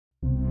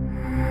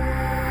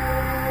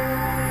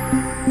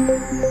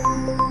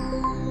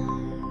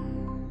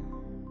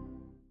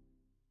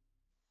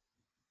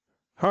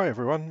Hi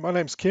everyone, my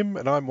name's Kim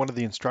and I'm one of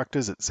the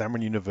instructors at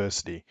Xamarin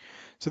University.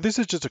 So this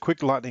is just a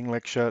quick lightning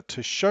lecture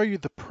to show you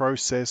the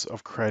process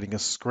of creating a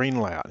screen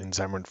layout in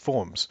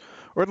Xamarin.Forms,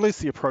 or at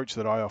least the approach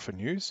that I often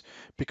use,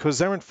 because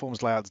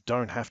Xamarin.Forms layouts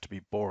don't have to be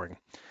boring.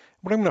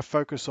 What I'm going to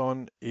focus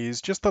on is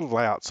just the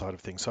layout side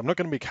of things. So I'm not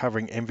going to be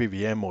covering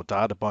MVVM or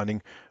data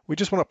binding, we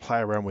just want to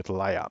play around with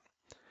layout.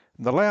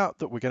 The layout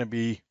that we're going to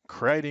be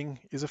creating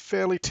is a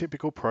fairly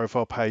typical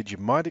profile page you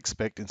might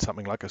expect in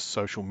something like a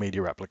social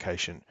media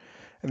application.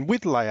 And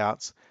with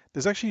layouts,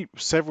 there's actually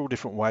several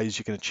different ways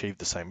you can achieve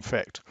the same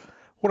effect.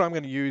 What I'm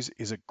going to use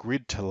is a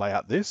grid to lay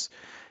out this.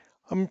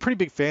 I'm a pretty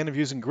big fan of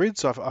using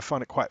grids. I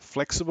find it quite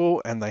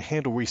flexible and they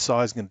handle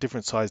resizing and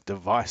different sized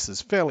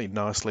devices fairly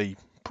nicely,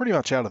 pretty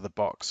much out of the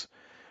box.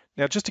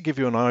 Now, just to give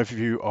you an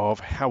overview of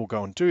how we'll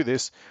go and do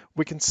this,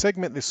 we can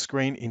segment this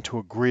screen into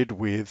a grid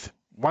with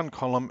 1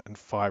 column and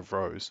 5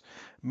 rows.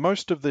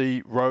 Most of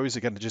the rows are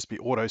going to just be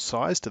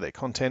auto-sized to their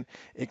content,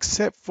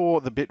 except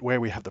for the bit where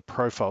we have the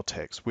profile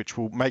text, which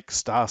will make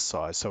star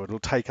size, so it'll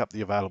take up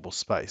the available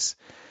space.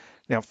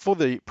 Now, for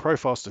the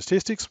profile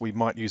statistics, we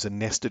might use a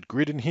nested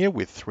grid in here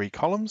with 3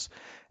 columns,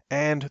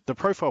 and the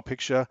profile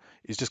picture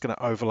is just going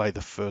to overlay the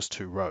first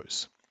 2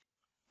 rows.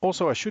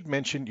 Also, I should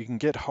mention you can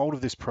get hold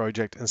of this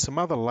project and some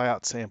other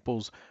layout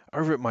samples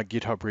over at my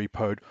GitHub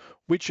repo,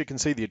 which you can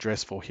see the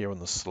address for here on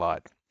the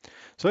slide.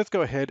 So let's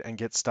go ahead and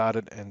get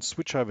started and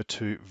switch over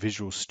to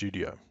Visual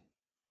Studio.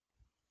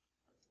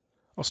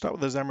 I'll start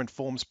with the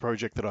Xamarin.Forms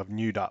project that I've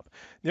newed up.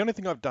 The only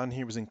thing I've done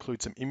here is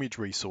include some image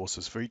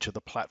resources for each of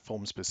the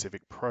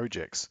platform-specific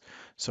projects.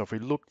 So if we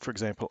look, for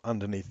example,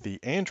 underneath the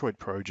Android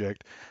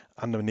project,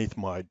 underneath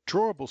my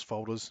drawables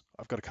folders,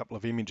 I've got a couple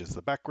of images,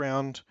 the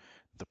background,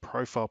 the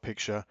profile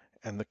picture,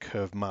 and the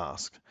curve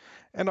mask.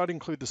 And I'd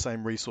include the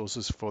same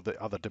resources for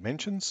the other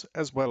dimensions,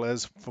 as well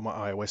as for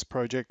my iOS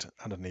project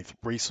underneath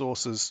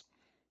resources,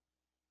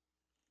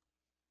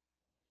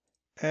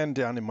 and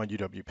down in my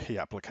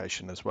UWP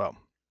application as well.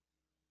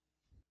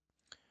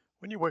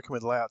 When you're working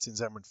with layouts in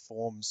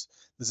Xamarin.Forms,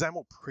 the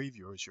XAML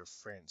previewer is your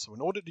friend. So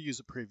in order to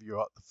use a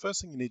previewer, the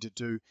first thing you need to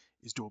do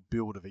is do a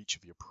build of each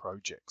of your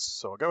projects.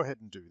 So I'll go ahead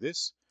and do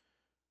this.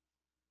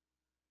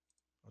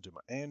 I'll do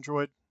my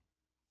Android,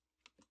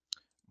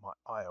 my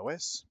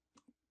iOS.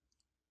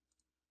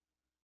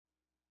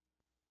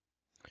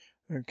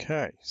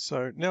 Okay,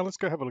 so now let's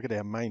go have a look at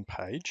our main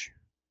page.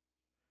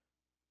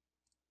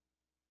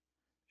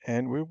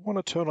 And we want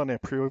to turn on our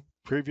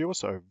previewer,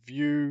 so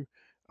View,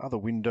 Other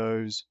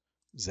Windows,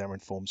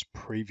 Xamarin.Forms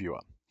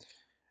Previewer.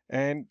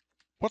 And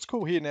what's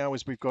cool here now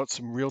is we've got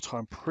some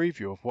real-time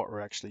preview of what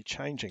we're actually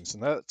changing. So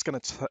that's going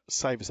to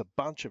save us a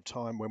bunch of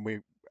time when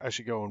we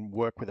actually go and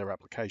work with our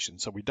application.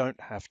 So we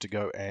don't have to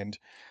go and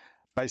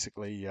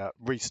basically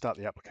restart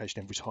the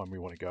application every time we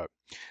want to go.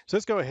 So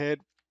let's go ahead,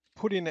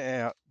 put in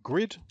our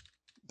grid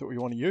that we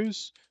want to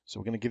use. So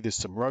we're going to give this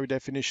some row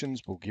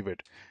definitions. We'll give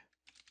it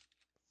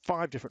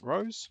 5 different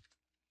rows.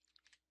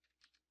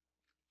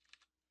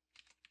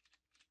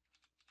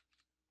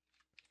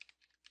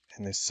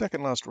 And this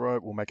second last row,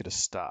 we'll make it a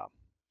star.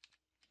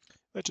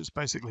 That just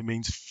basically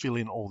means fill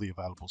in all the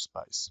available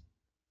space.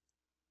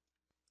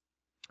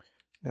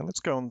 Now let's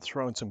go and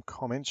throw in some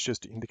comments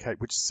just to indicate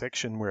which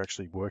section we're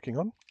actually working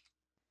on.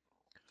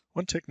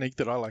 One technique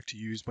that I like to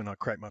use when I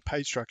create my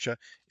page structure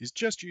is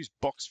just use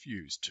box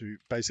views to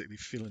basically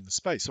fill in the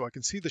space so I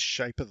can see the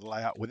shape of the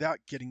layout without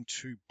getting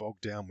too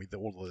bogged down with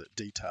all the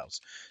details.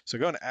 So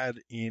I'm going to add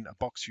in a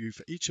box view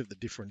for each of the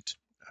different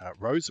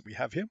rows that we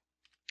have here.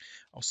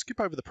 I'll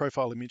skip over the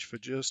profile image for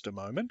just a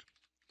moment.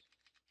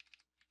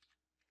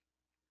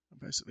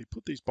 I'll basically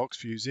put these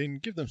box views in,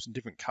 give them some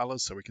different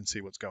colors so we can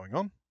see what's going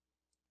on.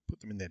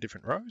 Put them in their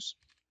different rows.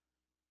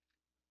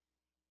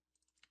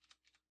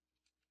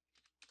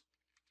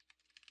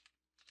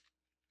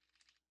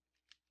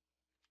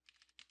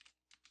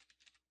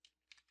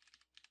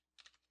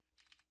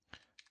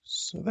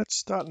 So that's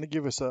starting to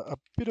give us a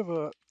bit of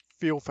a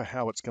feel for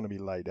how it's going to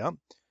be laid out.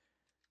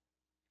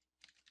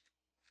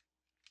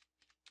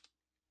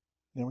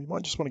 Now we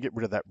might just want to get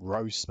rid of that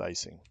row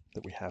spacing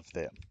that we have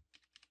there.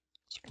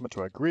 So come up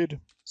to our grid,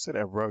 set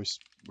our row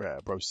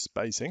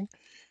spacing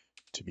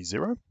to be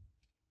 0.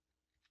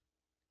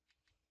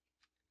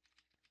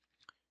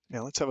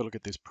 Now let's have a look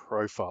at this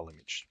profile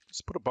image.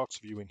 Let's put a box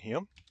view in here.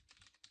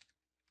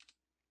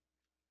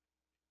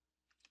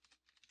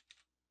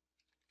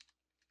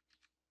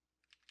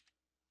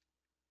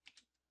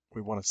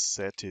 We want to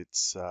set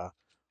its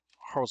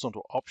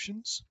horizontal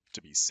options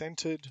to be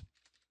centered.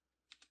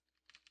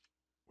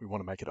 We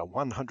want to make it a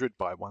 100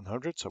 by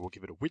 100, so we'll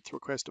give it a width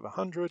request of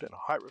 100 and a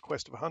height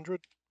request of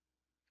 100.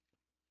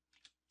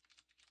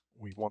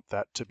 We want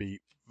that to be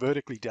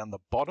vertically down the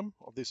bottom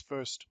of this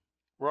first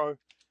row.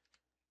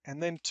 And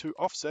then to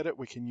offset it,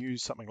 we can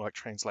use something like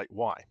translate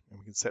Y, and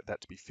we can set that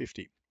to be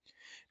 50.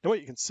 Now what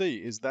you can see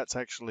is that's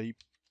actually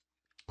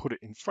put it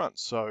in front.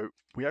 So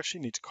we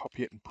actually need to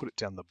copy it and put it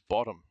down the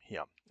bottom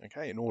here,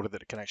 okay, in order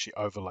that it can actually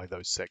overlay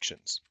those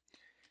sections.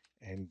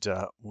 And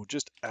we'll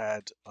just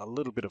add a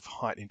little bit of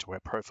height into our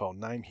profile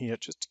name here,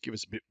 just to give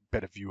us a bit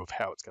better view of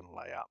how it's going to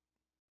lay out.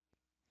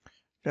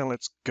 Now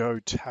let's go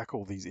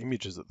tackle these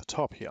images at the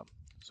top here.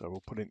 So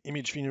we'll put an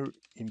image view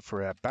in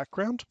for our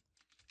background.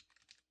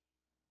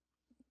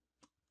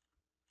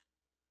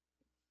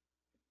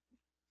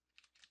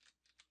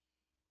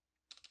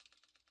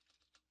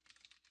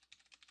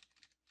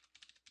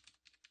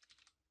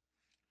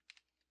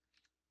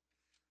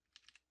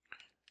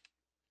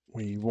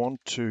 We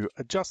want to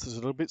adjust this a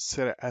little bit,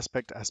 set our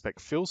aspect to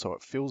aspect fill so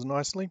it fills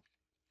nicely.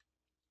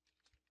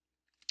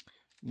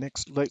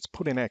 Next, let's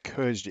put in our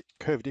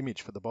curved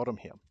image for the bottom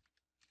here.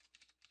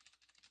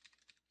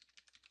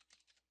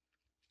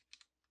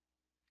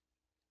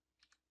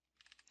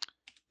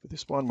 For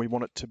this one, we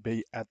want it to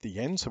be at the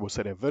end, so we'll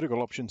set our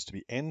vertical options to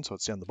be end, so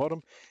it's down the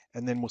bottom,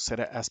 and then we'll set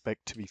our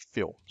aspect to be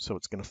fill, so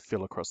it's going to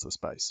fill across the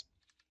space.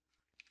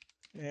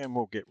 And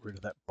we'll get rid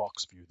of that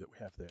box view that we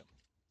have there.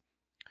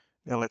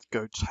 Now let's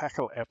go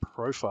tackle our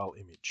profile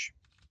image.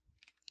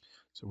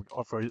 So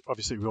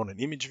obviously we want an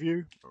image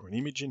view or an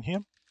image in here.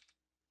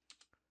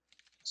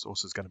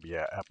 Source is going to be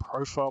our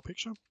profile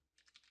picture.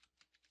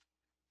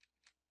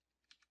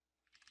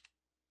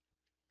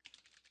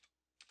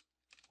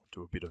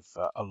 Do a bit of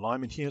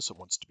alignment here, so it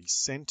wants to be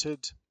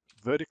centered.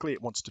 Vertically,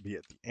 it wants to be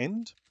at the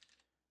end.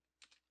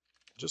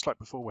 Just like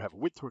before, we'll have a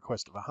width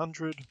request of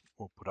 100.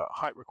 We'll put a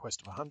height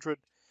request of 100,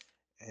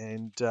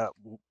 and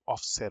we'll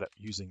offset it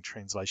using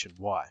translation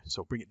Y.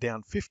 So we'll bring it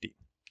down 50,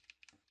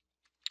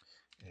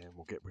 and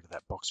we'll get rid of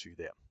that box view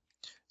there.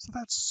 So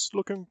that's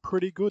looking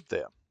pretty good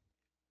there.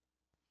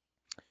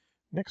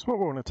 Next, what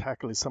we want to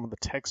tackle is some of the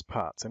text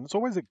parts, and it's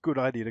always a good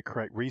idea to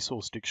create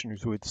resource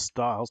dictionaries with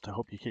styles to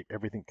help you keep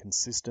everything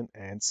consistent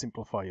and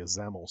simplify your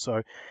XAML.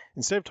 So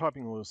instead of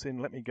typing all this in,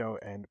 let me go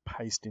and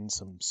paste in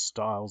some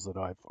styles that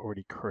I've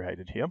already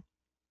created here.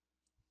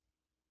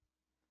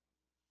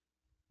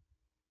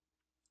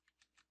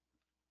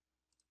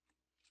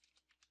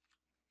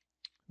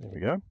 There we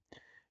go.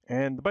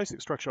 And the basic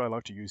structure I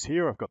like to use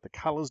here, I've got the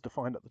colors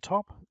defined at the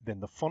top,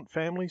 then the font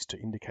families to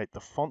indicate the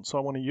fonts I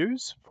want to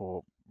use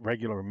for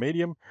regular and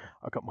medium.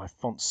 I've got my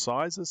font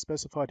sizes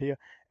specified here,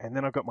 and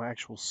then I've got my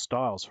actual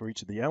styles for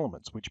each of the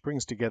elements, which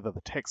brings together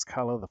the text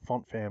color, the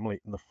font family,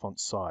 and the font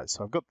size.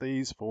 So I've got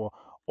these for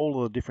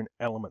all of the different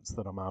elements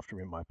that I'm after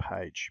in my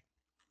page.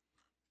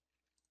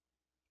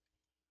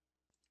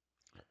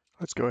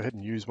 Let's go ahead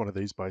and use one of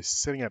these by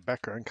setting our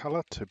background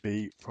color to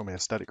be from our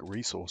static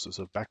resources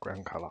of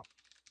background color.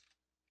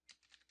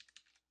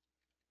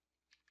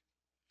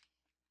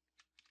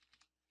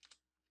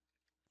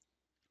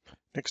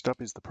 Next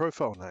up is the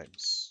profile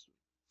names.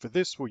 For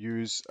this, we'll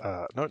use,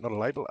 no, not a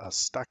label, a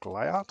stack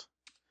layout,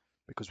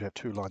 because we have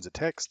 2 lines of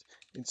text.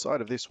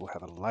 Inside of this, we'll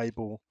have a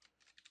label.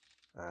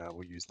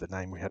 We'll use the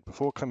name we had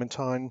before,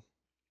 Clementine.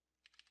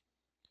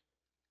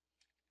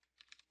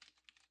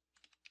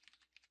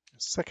 The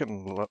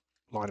second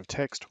line of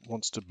text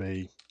wants to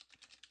be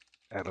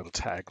our little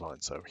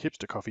tagline, so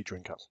hipster coffee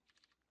drinker.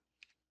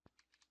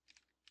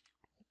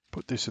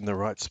 Put this in the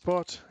right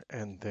spot,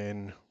 and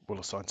then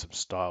we'll assign some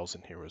styles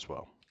in here as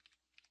well.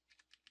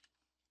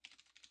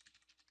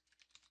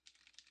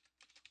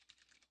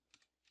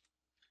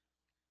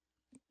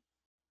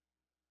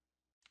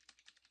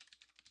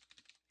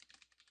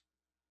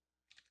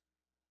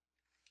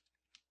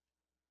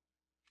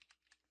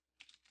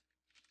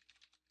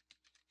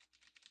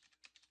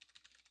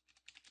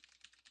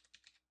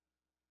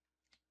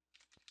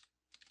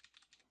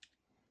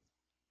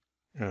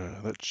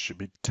 That should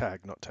be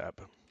tag, not tab.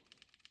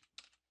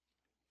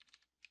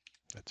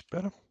 That's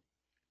better.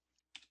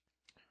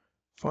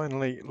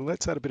 Finally,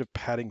 let's add a bit of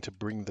padding to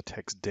bring the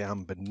text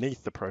down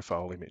beneath the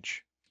profile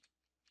image.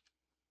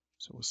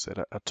 So we'll set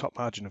a top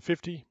margin of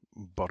 50,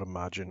 bottom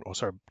margin, or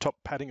sorry, top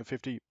padding of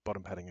 50,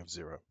 bottom padding of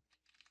 0.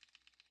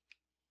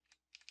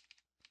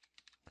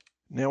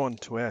 Now on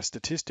to our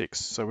statistics.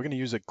 So we're going to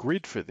use a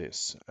grid for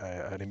this,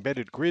 an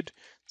embedded grid.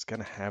 It's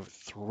going to have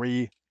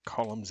 3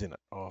 columns in it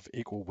of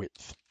equal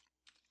width.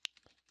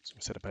 So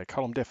we set up our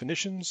column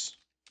definitions.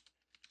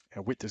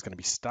 Our width is going to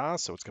be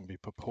stars, so it's going to be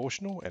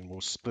proportional, and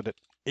we'll split it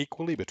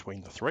equally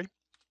between the 3.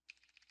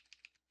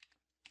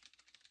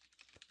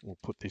 We'll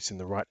put this in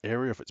the right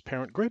area of its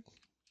parent grid.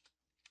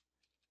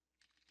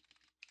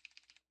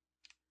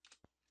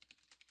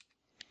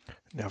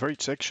 Now for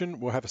each section,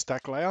 we'll have a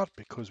stack layout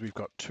because we've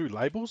got 2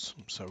 labels.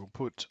 So we'll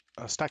put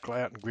a stack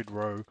layout and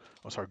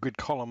grid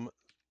column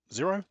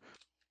 0.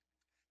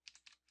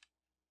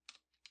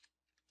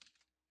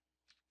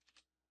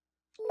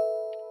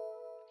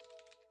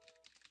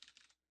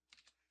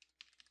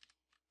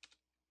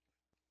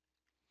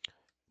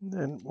 And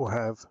then we'll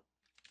have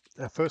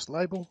our first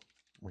label,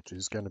 which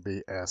is going to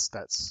be our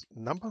stats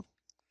number.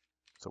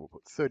 So we'll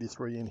put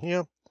 33 in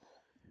here,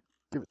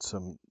 give it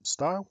some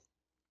style.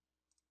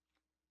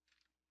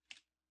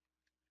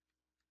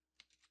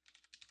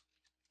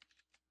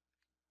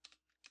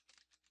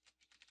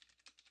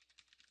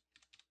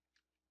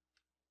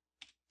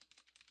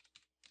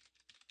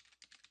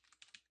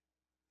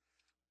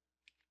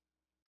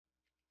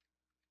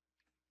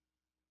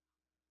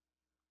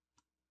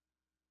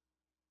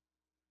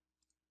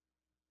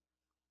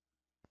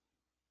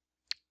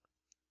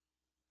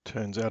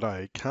 Turns out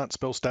I can't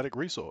spell static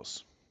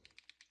resource.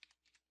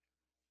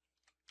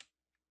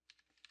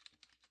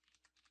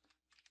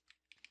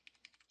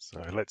 So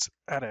let's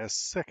add our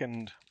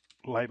second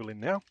label in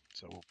now.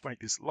 So we'll make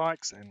this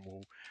likes and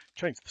we'll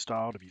change the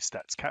style to be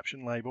stats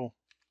caption label.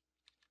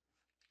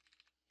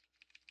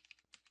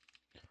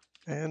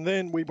 And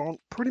then we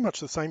want pretty much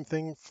the same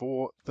thing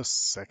for the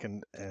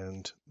second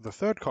and the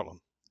third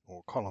column,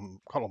 or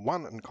column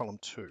 1 and column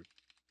 2.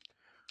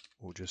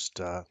 We'll just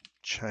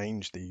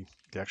change the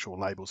actual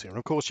labels here. And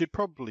of course, you'd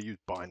probably use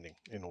binding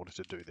in order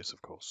to do this,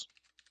 of course.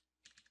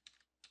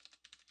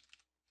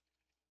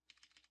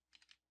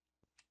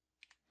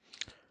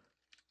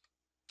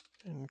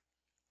 And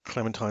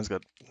Clementine's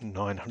got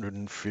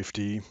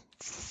 950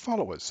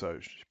 followers, so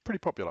she's pretty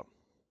popular.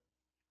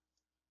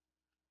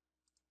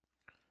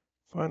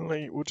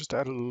 Finally, we'll just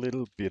add a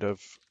little bit of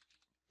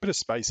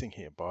spacing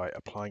here by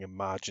applying a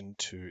margin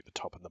to the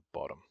top and the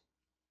bottom.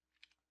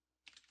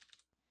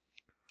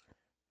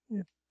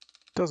 It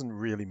doesn't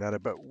really matter,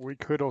 but we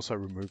could also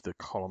remove the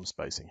column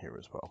spacing here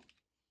as well.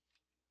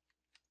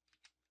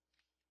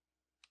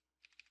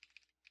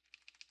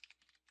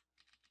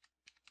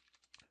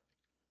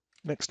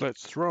 Next,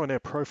 let's throw in our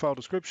profile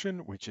description,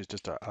 which is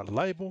just a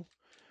label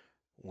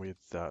with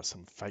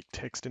some fake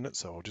text in it.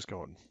 So I'll just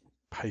go and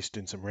paste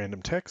in some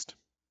random text.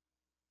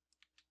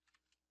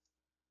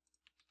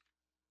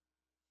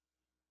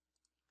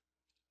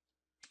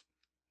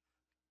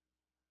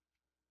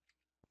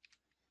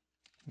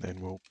 Then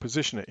we'll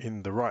position it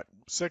in the right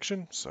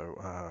section.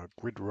 So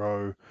grid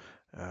row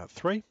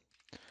 3.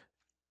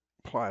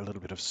 Apply a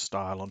little bit of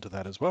style onto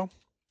that as well.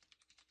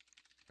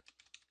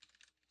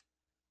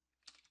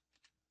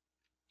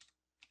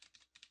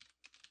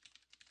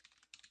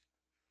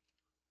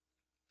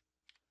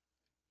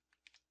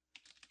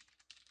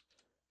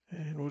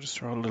 And we'll just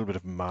throw a little bit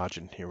of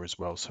margin here as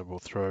well. So we'll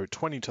throw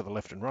 20 to the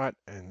left and right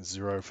and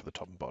 0 for the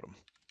top and bottom.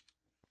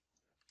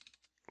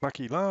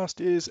 Lucky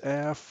last is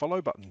our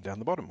follow button down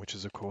the bottom, which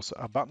is of course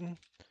a button.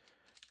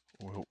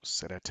 We'll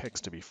set our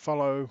text to be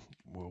follow.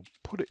 We'll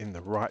put it in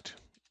the right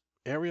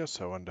area.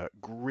 So under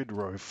grid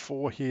row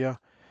 4 here,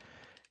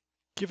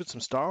 give it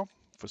some style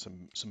for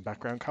some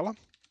background color.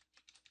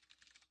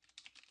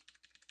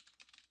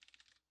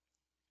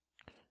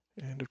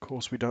 And of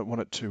course, we don't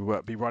want it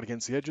to be right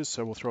against the edges,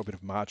 so we'll throw a bit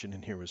of margin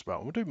in here as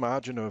well. We'll do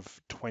margin of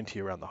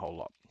 20 around the whole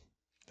lot.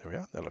 There we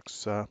are. That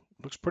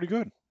looks pretty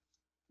good.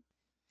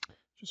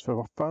 Just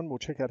for fun, we'll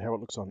check out how it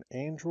looks on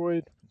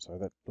Android. So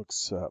that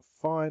looks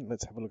fine.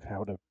 Let's have a look at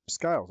how it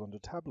scales onto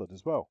tablet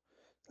as well.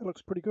 That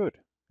looks pretty good,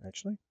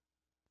 actually.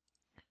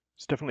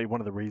 It's definitely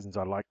one of the reasons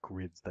I like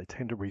grids. They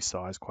tend to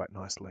resize quite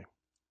nicely.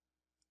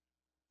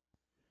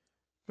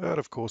 But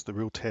of course, the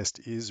real test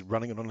is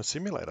running it on a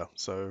simulator,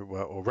 so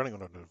or running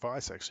on a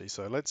device actually.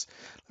 So let's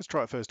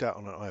try it first out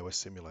on an iOS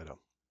simulator.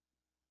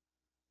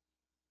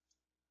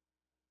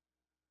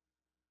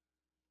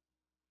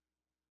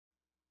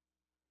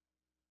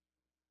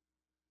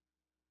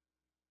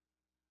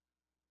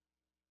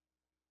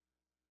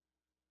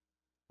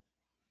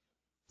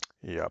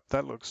 Yep,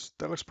 that looks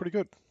pretty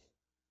good.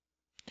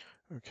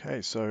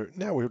 Okay, so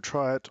now we'll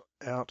try it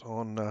out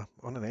on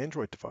an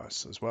Android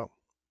device as well.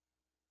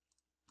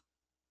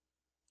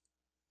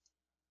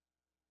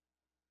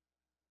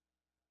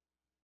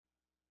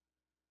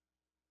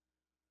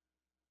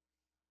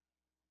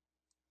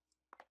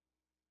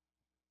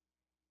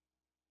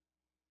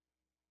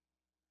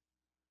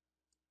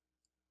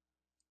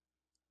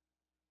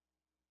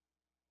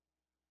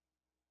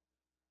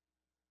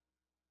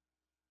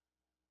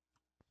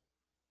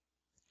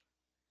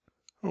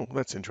 Oh,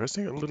 that's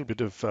interesting. A little bit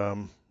of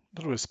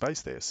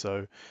space there.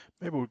 So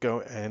maybe we'll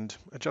go and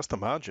adjust the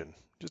margin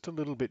just a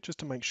little bit, just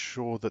to make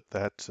sure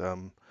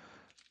that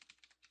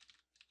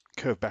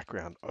curved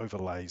background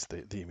overlays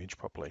the image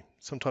properly.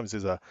 Sometimes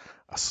there's a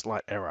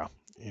slight error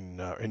in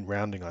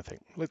rounding, I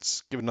think.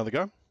 Let's give it another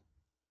go.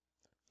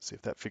 See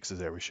if that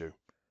fixes our issue.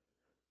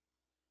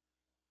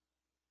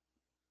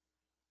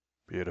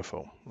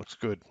 Beautiful. Looks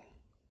good.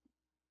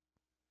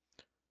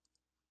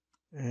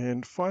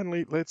 And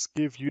finally, let's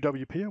give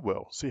UWP a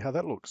whirl. See how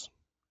that looks.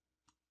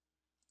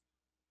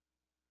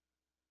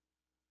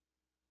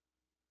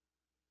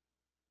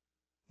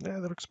 Yeah,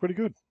 that looks pretty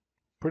good.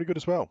 Pretty good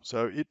as well.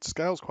 So it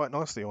scales quite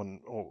nicely on,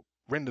 or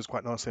renders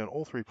quite nicely on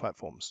all 3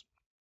 platforms.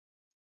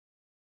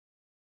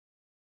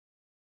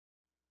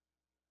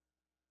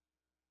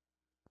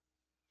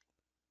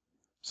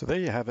 So there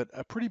you have it,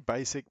 a pretty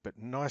basic but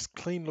nice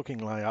clean looking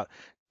layout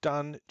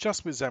done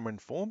just with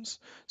Xamarin.Forms.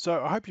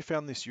 So I hope you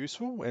found this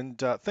useful, and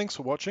thanks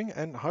for watching,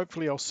 and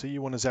hopefully I'll see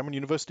you on a Xamarin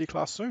University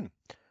class soon.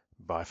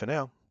 Bye for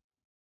now.